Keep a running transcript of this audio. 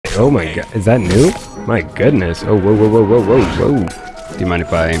PK. Oh my god, is that new? My goodness. Oh, whoa, whoa, whoa, whoa, whoa, whoa. Do you mind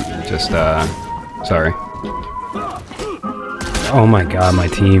if I just, sorry. Oh my god, my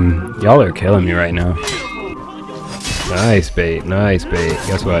team. Y'all are killing me right now. Nice bait, nice bait.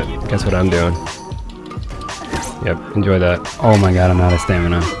 Guess what? Guess what I'm doing? Yep, enjoy that. Oh my god, I'm out of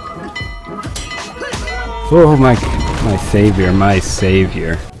stamina. Oh my savior, my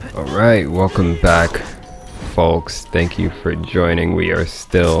savior. Alright, welcome back, folks. Thank you for joining. We are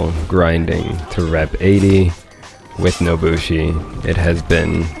still grinding to rep 80 with Nobushi. It has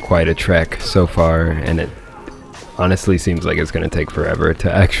been quite a trek so far, and it honestly seems like it's going to take forever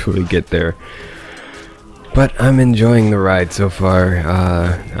to actually get there. But I'm enjoying the ride so far.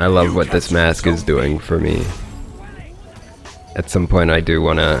 I love what this mask is doing for me. At some point I do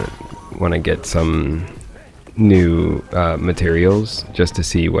want to get some new materials just to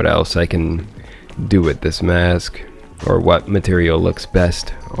see what else I can do with this mask, or what material looks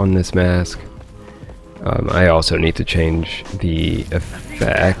best on this mask. I also need to change the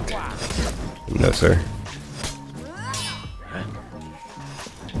effect. No sir.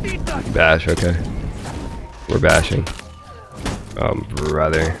 Bash, okay. We're bashing.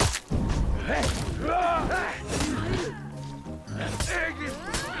 Brother.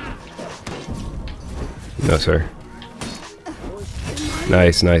 No sir.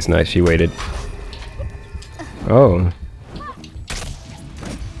 Nice, nice, nice. She waited. Oh.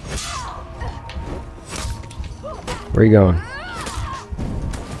 Where are you going?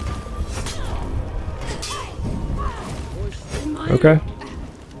 Okay.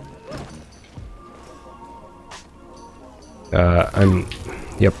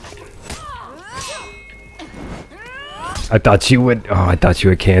 Yep. I thought you would, I thought you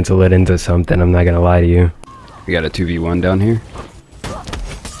would cancel it into something, I'm not gonna lie to you. We got a 2v1 down here.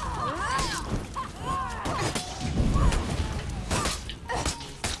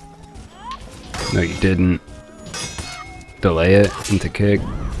 No, you didn't. Delay it into kick.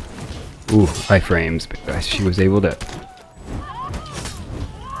 Ooh, iframes. She was able to.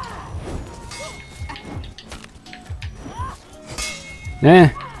 Nah.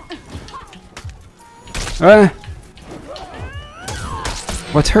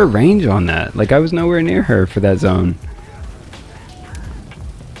 What's her range on that? Like, I was nowhere near her for that zone.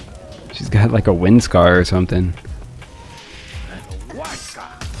 She's got like a wind scar or something.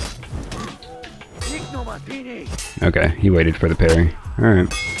 Okay, he waited for the parry.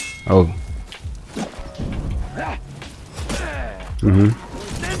 Alright. Oh.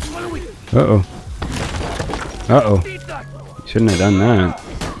 Uh-oh. Uh-oh. Shouldn't have done that.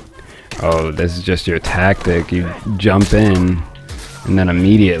 Oh, this is just your tactic. You jump in, and then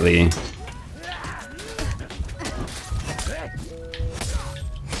immediately...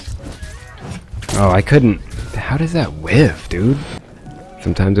 Oh, I couldn't... How does that whiff, dude?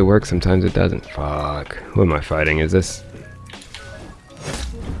 Sometimes it works, sometimes it doesn't. Fuck. Who am I fighting? Is this...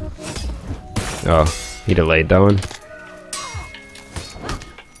 Oh, he delayed that one.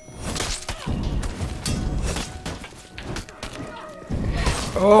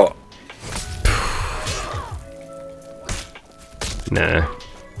 Oh! Nah.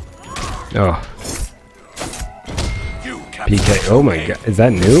 Oh. PK. Oh my god. Is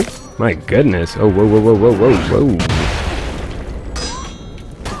that new? My goodness. Oh, whoa, whoa, whoa, whoa, whoa, whoa.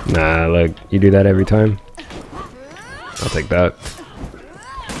 Nah, look. You do that every time? I'll take that.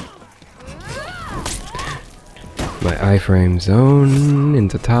 My iframe zone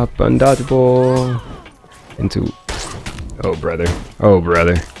into top undodgeable. Into... Oh, brother. Oh,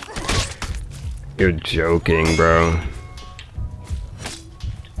 brother. You're joking, bro.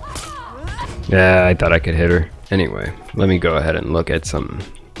 Yeah, I thought I could hit her. Anyway, let me go ahead and look at some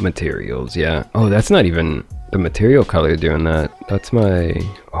materials. Yeah. Oh, that's not even the material color doing that. That's my...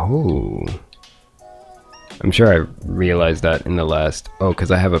 Oh. I'm sure I realized that in the last... Oh, because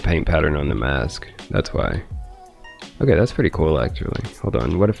I have a paint pattern on the mask. That's why. Okay, that's pretty cool, actually. Hold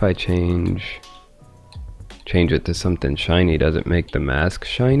on. What if I change it to something shiny? Does it make the mask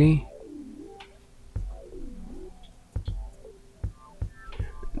shiny?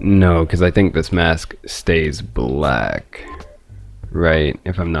 No, because I think this mask stays black, right?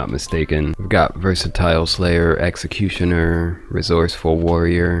 If I'm not mistaken. We've got Versatile Slayer, Executioner, Resourceful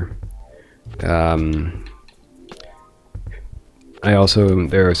Warrior. I also,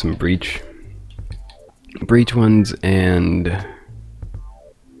 there are some breach ones, and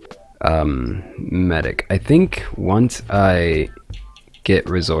medic. I think once I get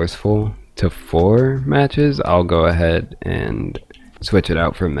resourceful to 4 matches, I'll go ahead and switch it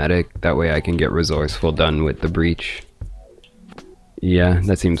out for medic. That way I can get resourceful done with the breach. Yeah,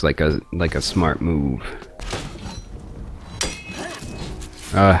 that seems like a smart move.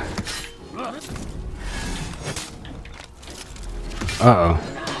 Uh-oh.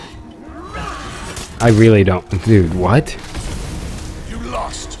 I really don't... Dude, what? You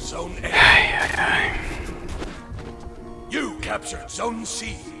lost Zone A. You captured Zone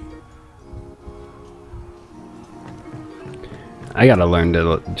C. I gotta learn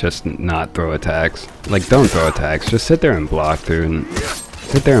to just not throw attacks. Like, don't throw attacks. Just sit there and block, dude.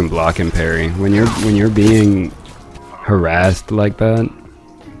 Sit there and block and parry. When you're being harassed like that,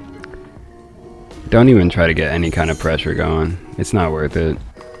 don't even try to get any kind of pressure going. It's not worth it.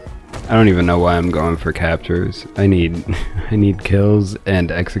 I don't even know why I'm going for captures. I need kills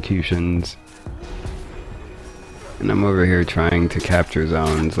and executions. And I'm over here trying to capture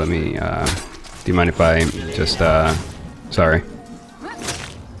zones. Let me, do you mind if I just, sorry.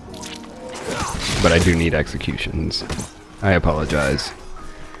 But I do need executions. I apologize.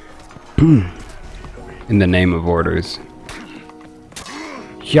 In the name of orders.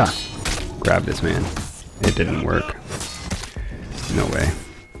 Yeah. Grab this man. It didn't work. No way.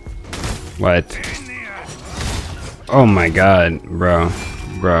 What? Oh my god, bro.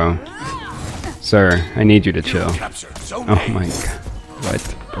 Bro. Sir, I need you to chill. Oh my god. What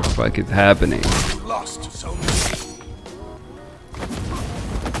the fuck is happening?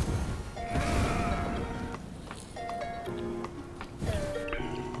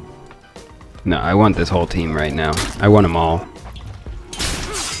 No, I want this whole team right now. I want them all.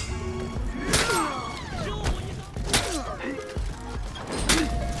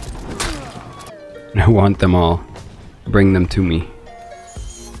 I want them all. Bring them to me.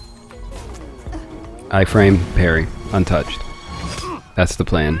 I-frame, parry, untouched. That's the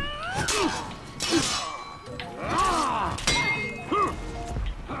plan.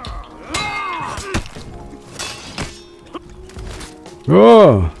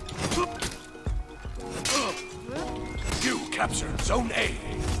 Oh! You captured Zone A.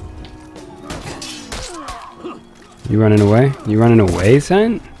 You running away? You running away,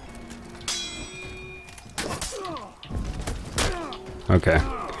 Sen? Okay.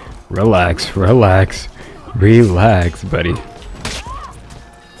 Relax, relax, relax, buddy.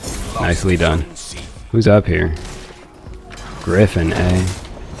 Nicely done. Who's up here? Griffin, eh?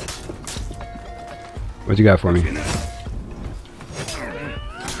 What you got for me?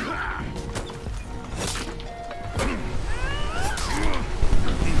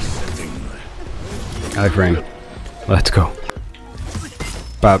 I-frame. Let's go.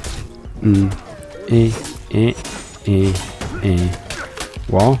 Bop.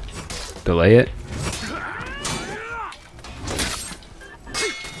 Wall. Delay it.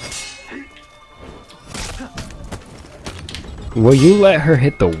 Will you let her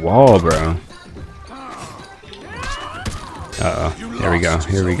hit the wall, bro? Uh-oh. Here we go.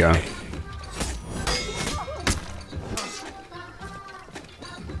 Here we go.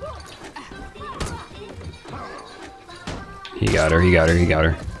 He got her. He got her. He got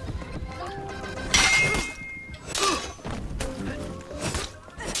her.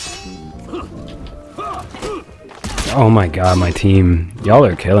 Oh my god, my team. Y'all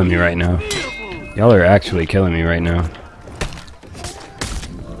are killing me right now. Y'all are actually killing me right now.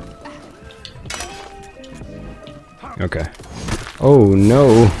 Okay. Oh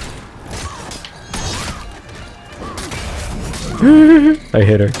no. I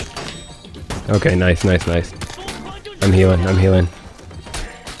hit her. Okay, nice, nice, nice. I'm healing, I'm healing.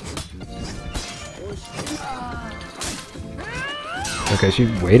 Okay, she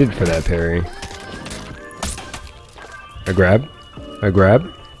waited for that parry. A grab? A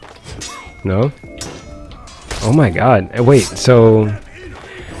grab? No? Oh my god. Wait, so...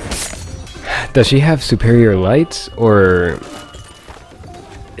 Does she have superior lights? Or...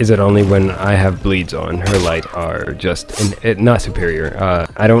 is it only when I have bleeds on? Her light are just... not superior.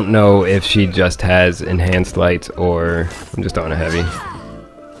 I don't know if she just has enhanced lights or... I'm just on a heavy.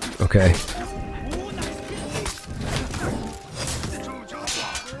 Okay.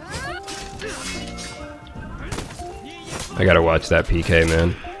 I gotta watch that PK,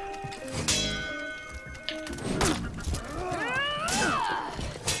 man.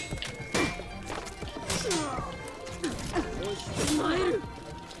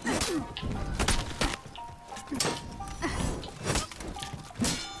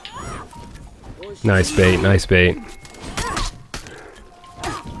 Nice bait, nice bait.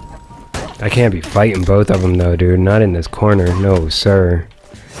 I can't be fighting both of them though, dude. Not in this corner, no sir.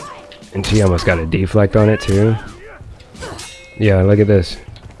 And she almost got a deflect on it too. Yeah, look at this.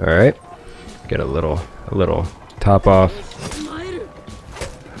 Alright. Get a little top off.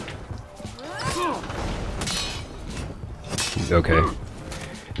 Okay.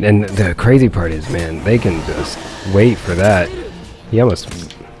 And the crazy part is, man, they can just wait for that. He almost...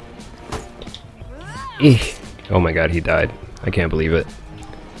 Eesh. Oh my god, he died. I can't believe it.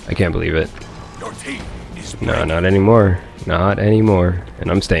 I can't believe it. Your team is No, not anymore. Not anymore. And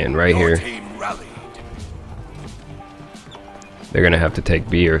I'm staying right Your here. team rallied. They're gonna have to take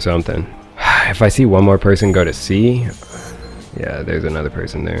B or something. If I see one more person go to C... Yeah, there's another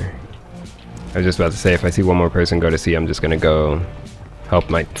person there. I was just about to say, if I see one more person go to C, I'm just gonna go help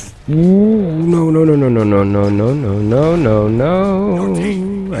my... Ooh, no, no, no, no, no, no, no, no, no, no, no,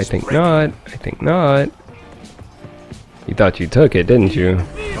 no. I think not. I think not. You thought you took it, didn't you?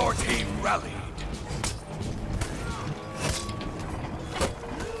 Your team rallied.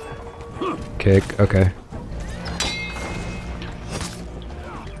 Kick, okay.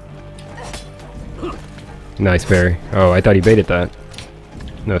 Nice parry. Oh, I thought he baited that.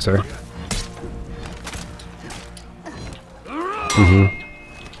 No, sir.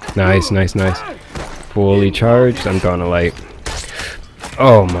 Nice, nice, nice. Fully charged. I'm throwing a light.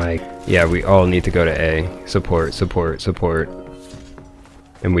 Oh my. Yeah, we all need to go to A. Support, support, support.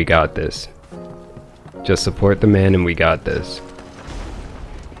 And we got this. Just support the man and we got this.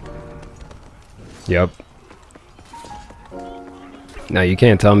 Yep. Now you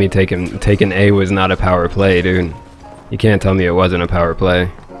can't tell me taking A was not a power play, dude. You can't tell me it wasn't a power play.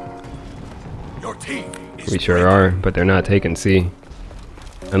 Your team is We sure are, but they're not taking C.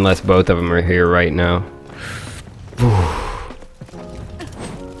 Unless both of them are here right now.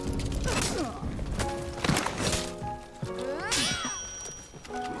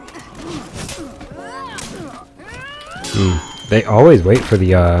 They always wait for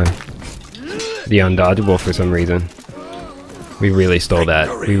the undodgeable for some reason. We really stole that.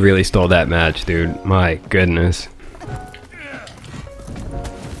 We really stole that match, dude. My goodness.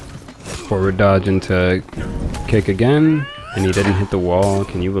 Forward dodge into kick again, and he didn't hit the wall.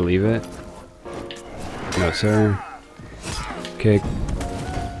 Can you believe it? No, sir. Kick.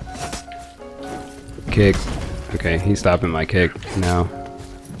 Kick. Okay, he's stopping my kick now.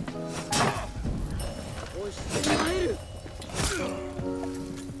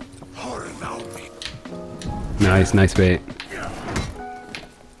 Nice, nice bait.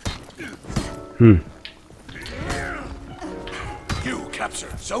 You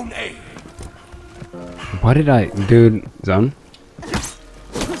captured Zone A. What did I... Dude, zone?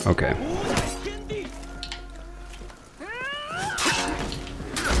 Okay.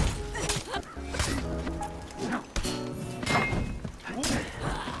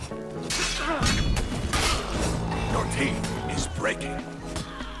 Your team is breaking.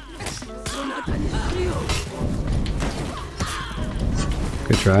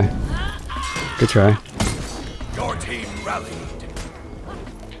 Good try. Good try. Your team rallied.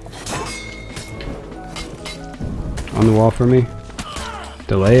 On the wall for me.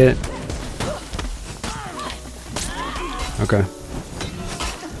 Delay it. Okay.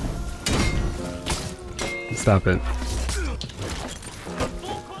 Stop it.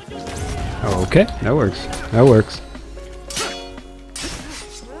 Oh, okay. That works. That works.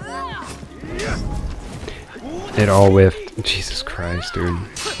 It all whiffed. Jesus Christ, dude.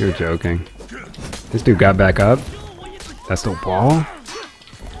 You're joking. This dude got back up. That's the wall?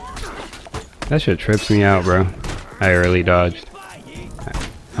 That shit trips me out, bro. I early dodged.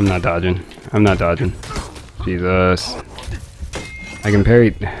 I'm not dodging. I'm not dodging. Jesus. I can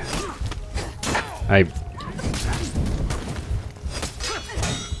parry.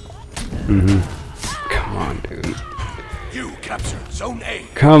 Come on, dude. You captured Zone A.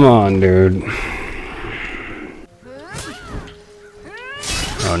 Come on, dude.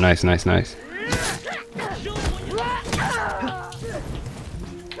 Oh, nice, nice, nice.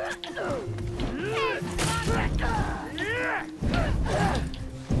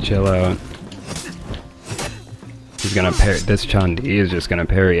 Chill out. He's gonna parry. This Chandi is just gonna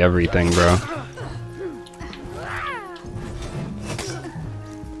parry everything, bro.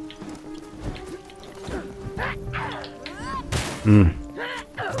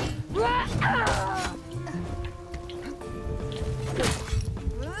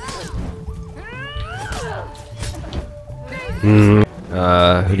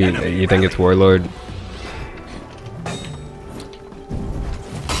 Who do you think it's Warlord?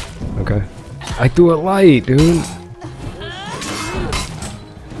 Okay. I threw a light, dude.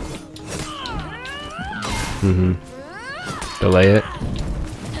 Delay it.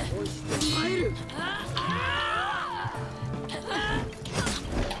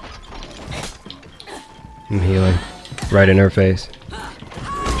 I'm healing. Right in her face.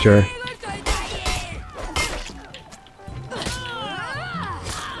 Sure.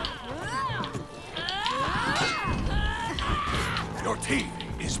 Your team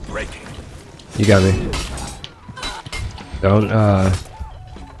is breaking. You got me. Don't,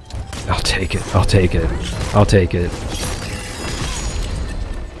 I'll take it. I'll take it. I'll take it.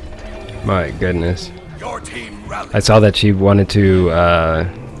 My goodness. Your team rallied. I saw that she wanted to,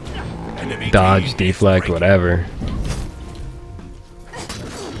 Enemy dodge, team is deflect, breaking. whatever.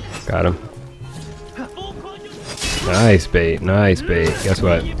 Got him. Nice bait, nice bait. Guess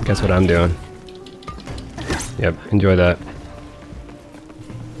what? Guess what I'm doing? Yep, enjoy that.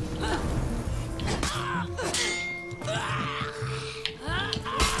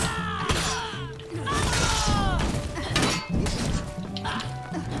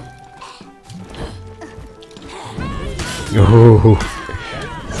 Ooh,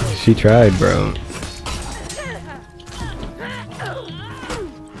 she tried, bro.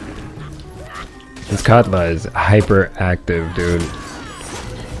 This Katla is hyperactive, dude.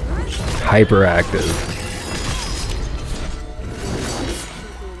 Hyperactive.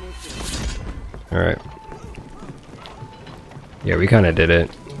 Alright. Yeah, we kind of did it.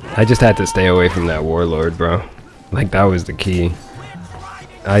 I just had to stay away from that warlord, bro. Like, that was the key.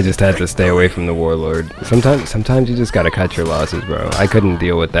 I just had to stay away from the warlord. Sometimes you just gotta cut your losses, bro. I couldn't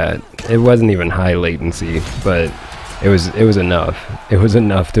deal with that. It wasn't even high latency, but it was enough. It was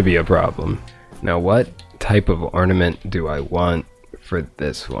enough to be a problem. Now, what type of ornament do I want for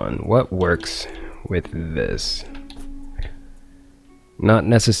this one? What works with this? Not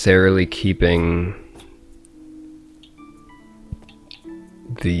necessarily keeping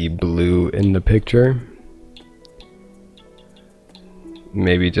the blue in the picture.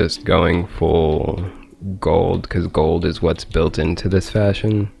 Maybe just going full gold, because gold is what's built into this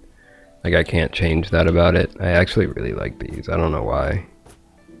fashion. Like, I can't change that about it. I actually really like these. I don't know why.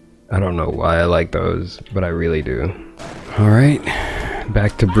 I don't know why I like those, but I really do. Alright,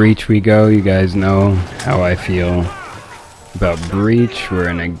 back to Breach we go. You guys know how I feel about Breach. We're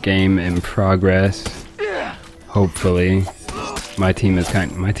in a game in progress. Hopefully. My team is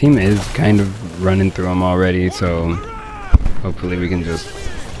kind of running through them already, so hopefully we can just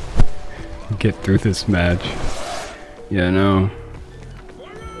get through this match. You know?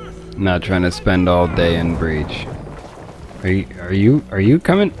 Not trying to spend all day in Breach. Are you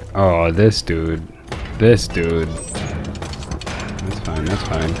coming? Oh, this dude. This dude. That's fine, that's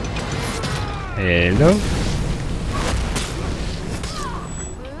fine. Hello?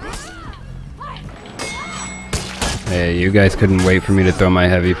 Hey, you guys couldn't wait for me to throw my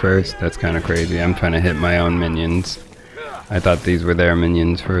heavy first? That's kind of crazy. I'm trying to hit my own minions. I thought these were their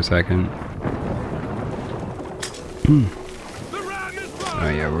minions for a second. Oh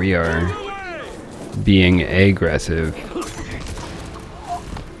yeah, we are being aggressive.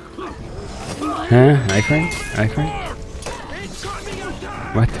 Huh? iframe? iframe?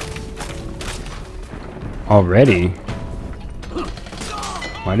 What? Already?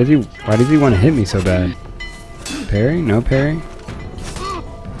 Why does he want to hit me so bad? Parry? No parry?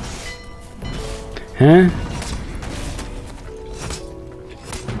 Huh?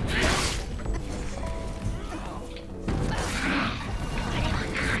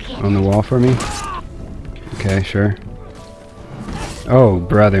 On the wall for me? Okay, sure. Oh,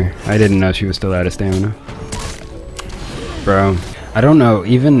 brother. I didn't know she was still out of stamina. Bro, I don't know.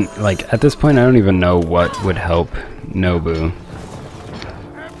 Even, like, at this point, I don't even know what would help Nobu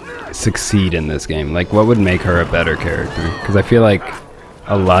succeed in this game. Like, what would make her a better character? Because I feel like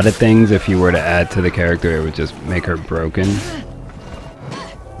a lot of things, if you were to add to the character, it would just make her broken.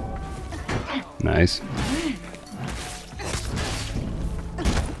 Nice.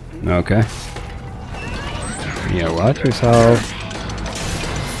 Okay. Yeah, watch yourself.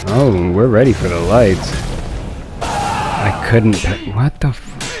 Oh, we're ready for the lights. I couldn't. What the f.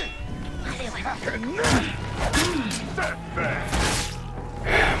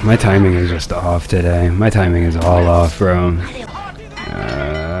 My timing is just off today. My timing is all off, bro.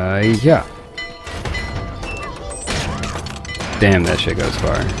 Yeah. Damn, that shit goes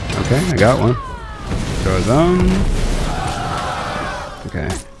far. Okay, I got one. Goes on. Okay.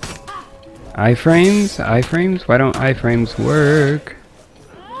 Iframes? Iframes? Why don't iframes work?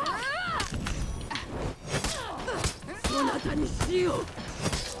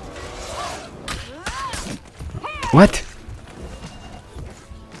 What?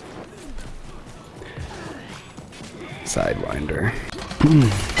 Sidewinder.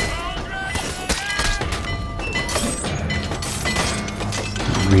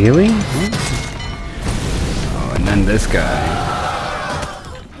 Really? What? Oh, and then this guy.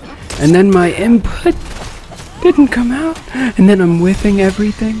 And then my input didn't come out. And then I'm whiffing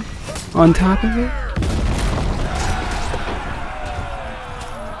everything on top of it.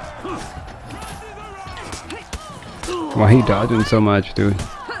 Why are you dodging so much, dude?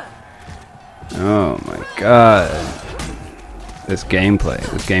 Oh my god. This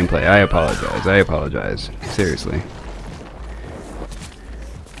gameplay. I apologize. Seriously.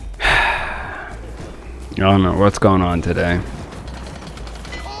 I don't know what's going on today.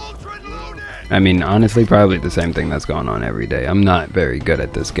 I mean, honestly, probably the same thing that's going on every day. I'm not very good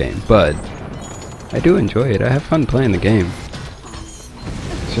at this game, but I do enjoy it. I have fun playing the game.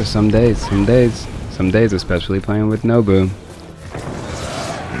 It's just some days, especially playing with Nobu,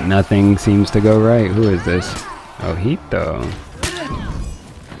 nothing seems to go right. Who is this? Oh, Hito.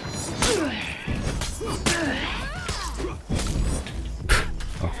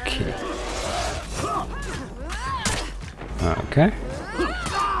 Okay. Okay.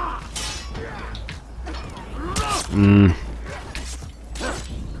 I'm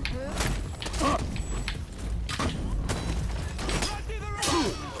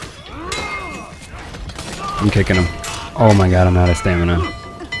kicking him. Oh my god, I'm out of stamina.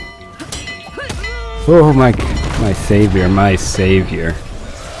 Oh my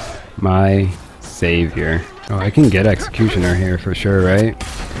savior. Oh, I can get Executioner here for sure, right?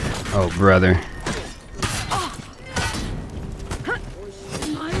 Oh, brother.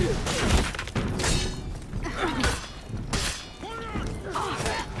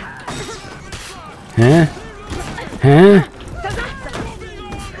 Huh? Huh?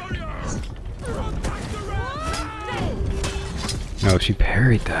 Oh, she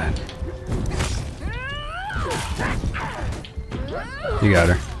parried that. You got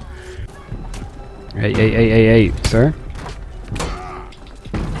her. Hey, sir?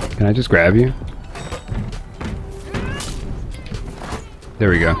 Can I just grab you? There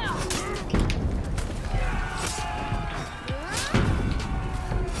we go.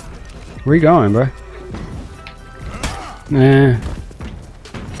 Where you going, bro? Nah.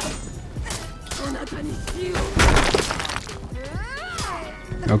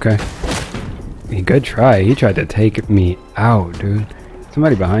 Okay. Good try. He tried to take me out, dude.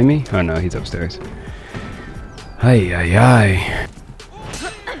 Somebody behind me? Oh no, he's upstairs. Ay.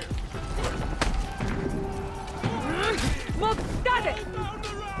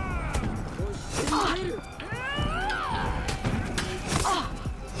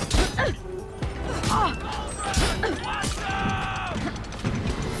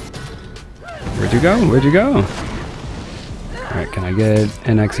 Where'd you go? Alright, can I get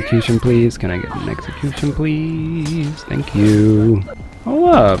an execution, please? Thank you. Hold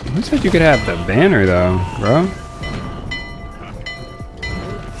up. Who said you could have the banner, though, bro?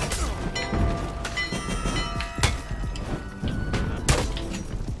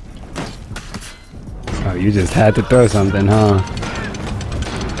 Oh, you just had to throw something, huh?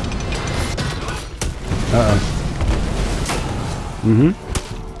 Uh-oh. I'm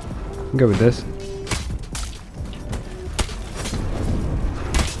good with this.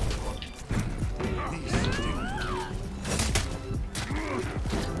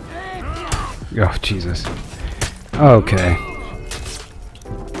 Oh, Jesus. Okay.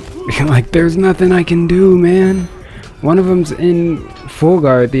 Like, there's nothing I can do, man. One of them's in full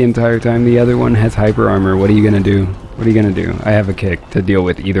guard the entire time. The other one has hyper armor. What are you gonna do? I have a kick to deal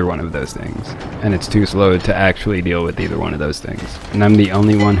with either one of those things. And it's too slow to actually deal with either one of those things. And I'm the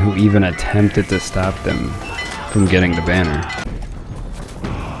only one who even attempted to stop them from getting the banner.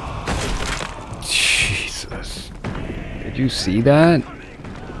 Jesus. Did you see that?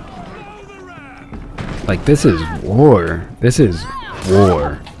 Like, this is war.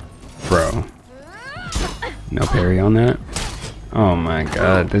 Bro. No parry on that? Oh my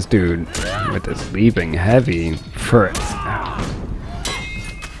god, this dude with this leaping heavy for it.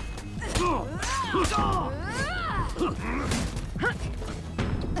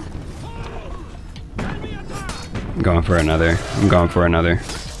 I'm going for another.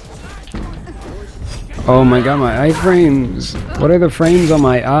 Oh my god, my iframes. What are the frames on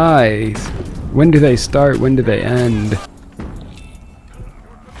my eyes? When do they start? When do they end?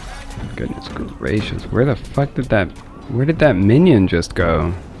 Goodness gracious. Where the fuck did that... Where did that minion just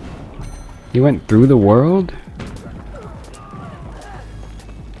go? He went through the world?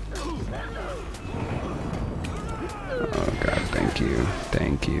 Oh god, thank you.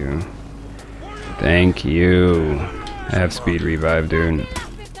 I have speed revive, dude.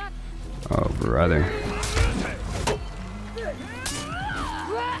 Oh, brother.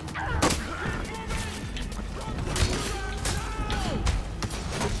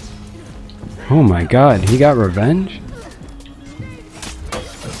 Oh my god, he got revenge?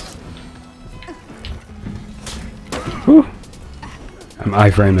 Whew. I'm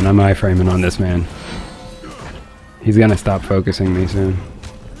iframing on this man. He's gonna stop focusing me soon.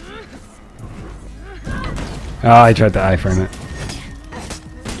 Oh, I tried to iframe it.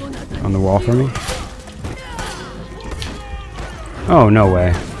 On the wall for me? Oh, no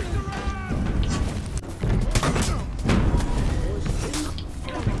way.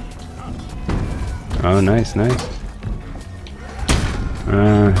 Oh, nice, nice.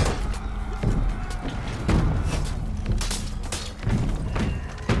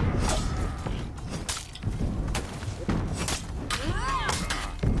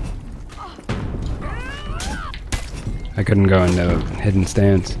 I couldn't go into hidden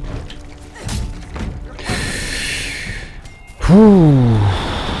stance. Whew.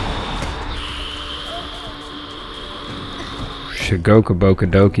 Shigoku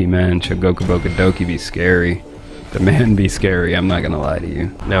Bokadoki, man. Shigoku Bokadoki be scary. The man be scary, I'm not gonna lie to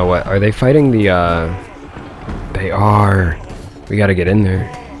you. Now what, are they fighting the, They are. We gotta get in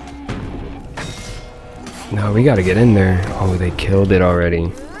there. No, we gotta get in there. Oh, they killed it already.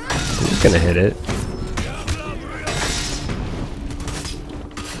 I'm just gonna hit it.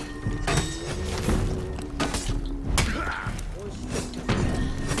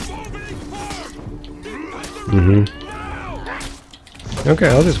 Okay,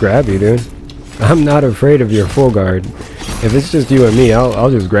 I'll just grab you, dude. I'm not afraid of your full guard. If it's just you and me,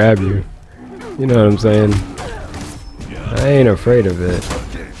 I'll just grab you. You know what I'm saying? I ain't afraid of it.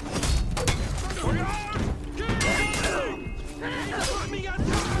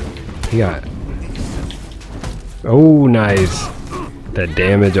 He got... Oh, nice. The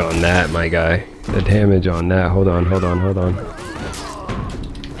damage on that, my guy. The damage on that. Hold on, hold on, hold on.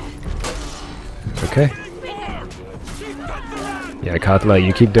 Okay. Yeah, Katla,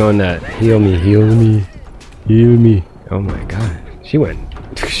 you keep doing that. Heal me, heal me, heal me. Oh my god. She went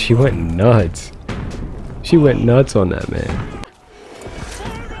nuts. She went nuts on that, man.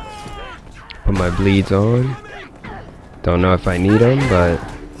 Put my bleeds on. Don't know if I need them, but...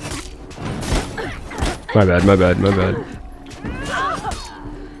 My bad, my bad, my bad.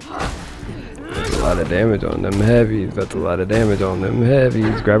 That's a lot of damage on them heavies. That's a lot of damage on them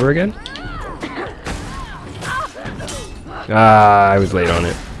heavies. Grab her again? Ah, I was late on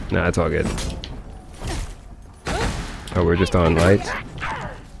it. Nah, it's all good. Oh, we're just on lights?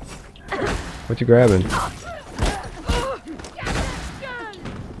 What you grabbing?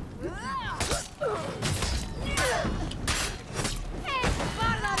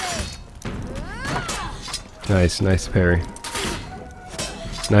 Nice, nice parry.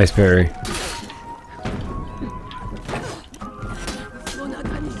 Nice parry.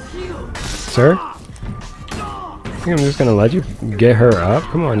 Sir? I think I'm just gonna let you get her up.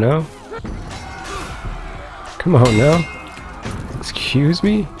 Come on now. Come on now. Excuse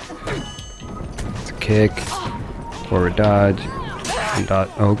me? It's a kick. Forward dodge.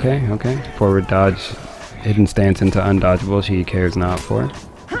 Okay, okay. Forward dodge. Hidden stance into undodgeable. She cares not for.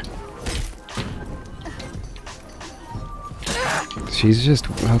 She's just...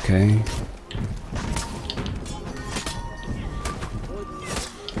 okay.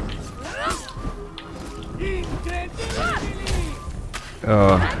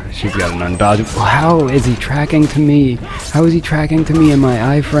 Oh, she's got an undodgeable. How is he tracking to me? How is he tracking to me in my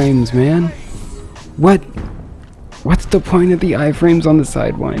iframes, man? What? What's the point of the iframes on the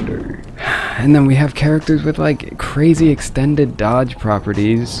Sidewinder? And then we have characters with like crazy extended dodge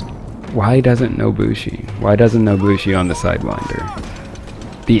properties. Why doesn't Nobushi? Why doesn't Nobushi on the Sidewinder?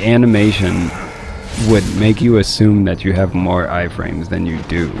 The animation would make you assume that you have more iframes than you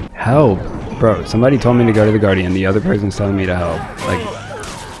do. Help! Bro, somebody told me to go to the Guardian, the other person's telling me to help. Like,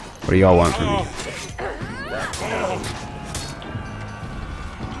 what do y'all want from me?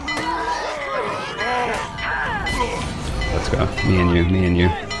 Let's go. Me and you, me and you.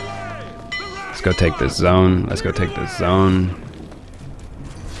 Let's go take this zone. Let's go take this zone.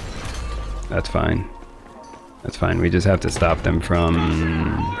 That's fine. That's fine. We just have to stop them from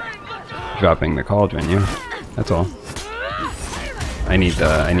dropping the cauldron, yeah? That's all. I need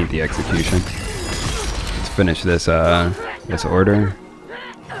the execution. Let's finish this this order.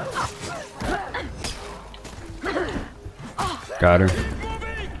 Got her.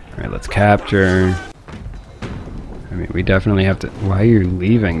 Alright, let's capture. I mean, we definitely have to... Why are you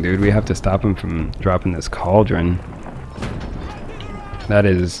leaving, dude? We have to stop him from dropping this cauldron. That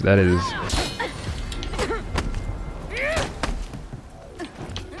is...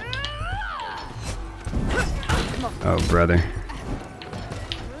 Oh, brother.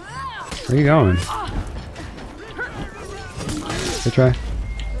 Where are you going? Good try.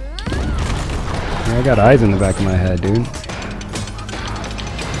 Yeah, I got eyes in the back of my head, dude.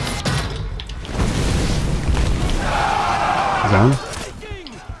 Zone.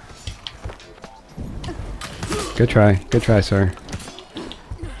 Good try, sir.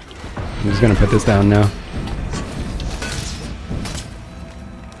 I'm just gonna put this down now.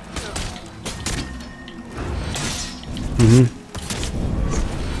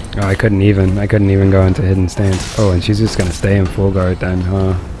 Oh, I couldn't even go into hidden stance. Oh, and she's just gonna stay in full guard then,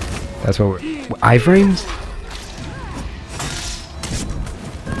 huh? That's what we're... iframes?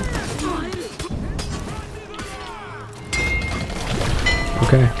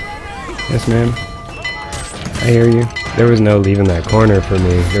 Okay. Yes, ma'am. I hear you. There was no leaving that corner for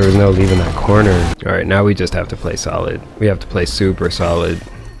me. There was no leaving that corner. Alright, now we just have to play solid. We have to play super solid.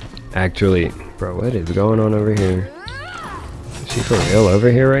 Actually, bro, what is going on over here? Is she for real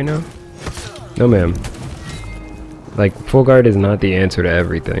over here right now? No, ma'am. Like, full guard is not the answer to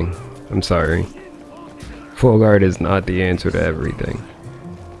everything. I'm sorry. Full guard is not the answer to everything.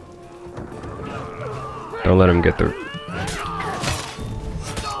 Don't let him get the...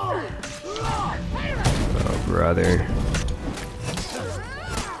 Oh, brother.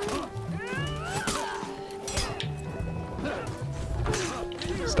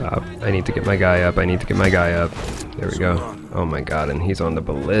 Stop. I need to get my guy up. I need to get my guy up. There we go. Oh my god, and he's on the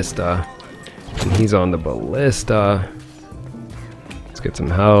ballista. And he's on the ballista. Let's get some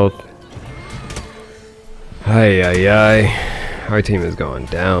health. Ay, ay, ay. Our team is going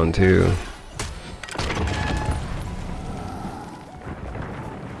down, too.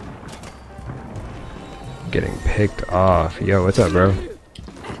 Getting picked off. Yo, what's up, bro?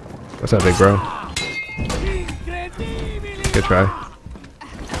 What's up, big bro? Good try.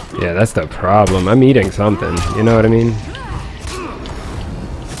 Yeah, that's the problem. I'm eating something. You know what I mean?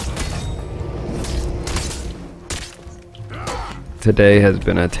 Today has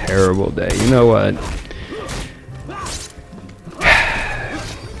been a terrible day. You know what?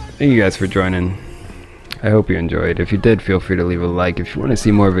 Thank you guys for joining. I hope you enjoyed. If you did, feel free to leave a like. If you want to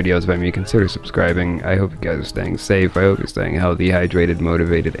see more videos by me, consider subscribing. I hope you guys are staying safe. I hope you're staying healthy, hydrated,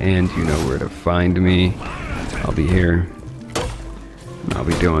 motivated, and you know where to find me. I'll be here. I'll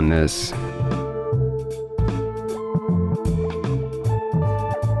be doing this.